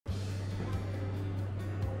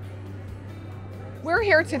We're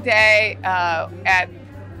here today at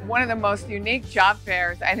one of the most unique job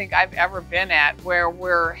fairs I think I've ever been at, where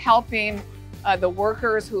we're helping the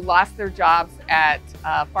workers who lost their jobs at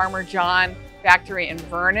Farmer John factory in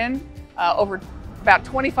Vernon. About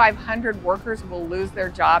 2,500 workers will lose their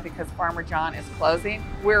job because Farmer John is closing.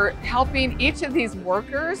 We're helping each of these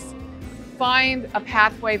workers find a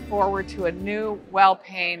pathway forward to a new,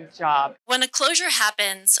 well-paying job. When a closure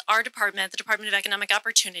happens, our department, the Department of Economic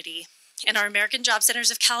Opportunity, and our American Job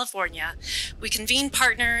Centers of California, we convene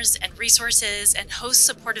partners and resources and host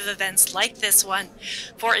supportive events like this one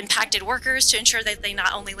for impacted workers to ensure that they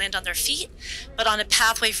not only land on their feet, but on a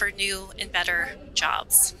pathway for new and better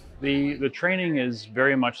jobs. The training is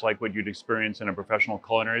very much like what you'd experience in a professional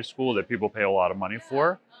culinary school that people pay a lot of money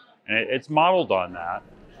for, and it's modeled on that.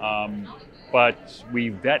 But we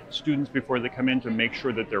vet students before they come in to make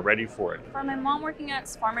sure that they're ready for it. For my mom working at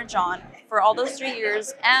Farmer John for all those 3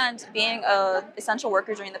 years and being an essential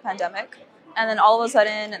worker during the pandemic, and then all of a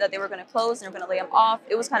sudden that they were going to close and they were going to lay them off,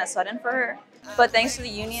 it was kind of sudden for her. But thanks to the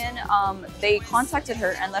union, they contacted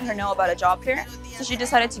her and let her know about a job fair. So she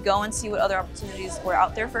decided to go and see what other opportunities were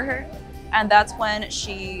out there for her. And that's when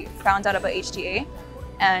she found out about HTA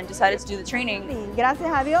and decided to do the training.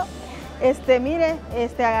 Gracias a Dios. Mire,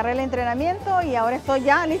 agarré el entrenamiento y ahora estoy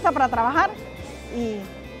ya lista para trabajar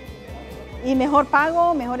y mejor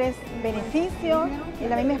pago, mejores beneficios, y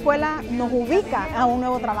la misma escuela nos ubica a un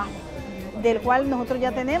nuevo trabajo, del cual nosotros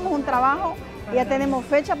ya tenemos un trabajo, ya tenemos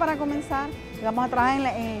fecha para comenzar y vamos a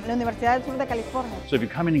trabajar en la Universidad del Sur de California. So if you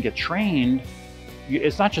come in and get trained,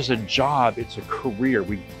 it's not just a job, it's a career.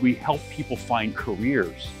 We help people find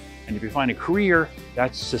careers, and if you find a career,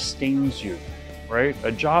 that sustains you. Right?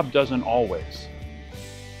 A job doesn't always.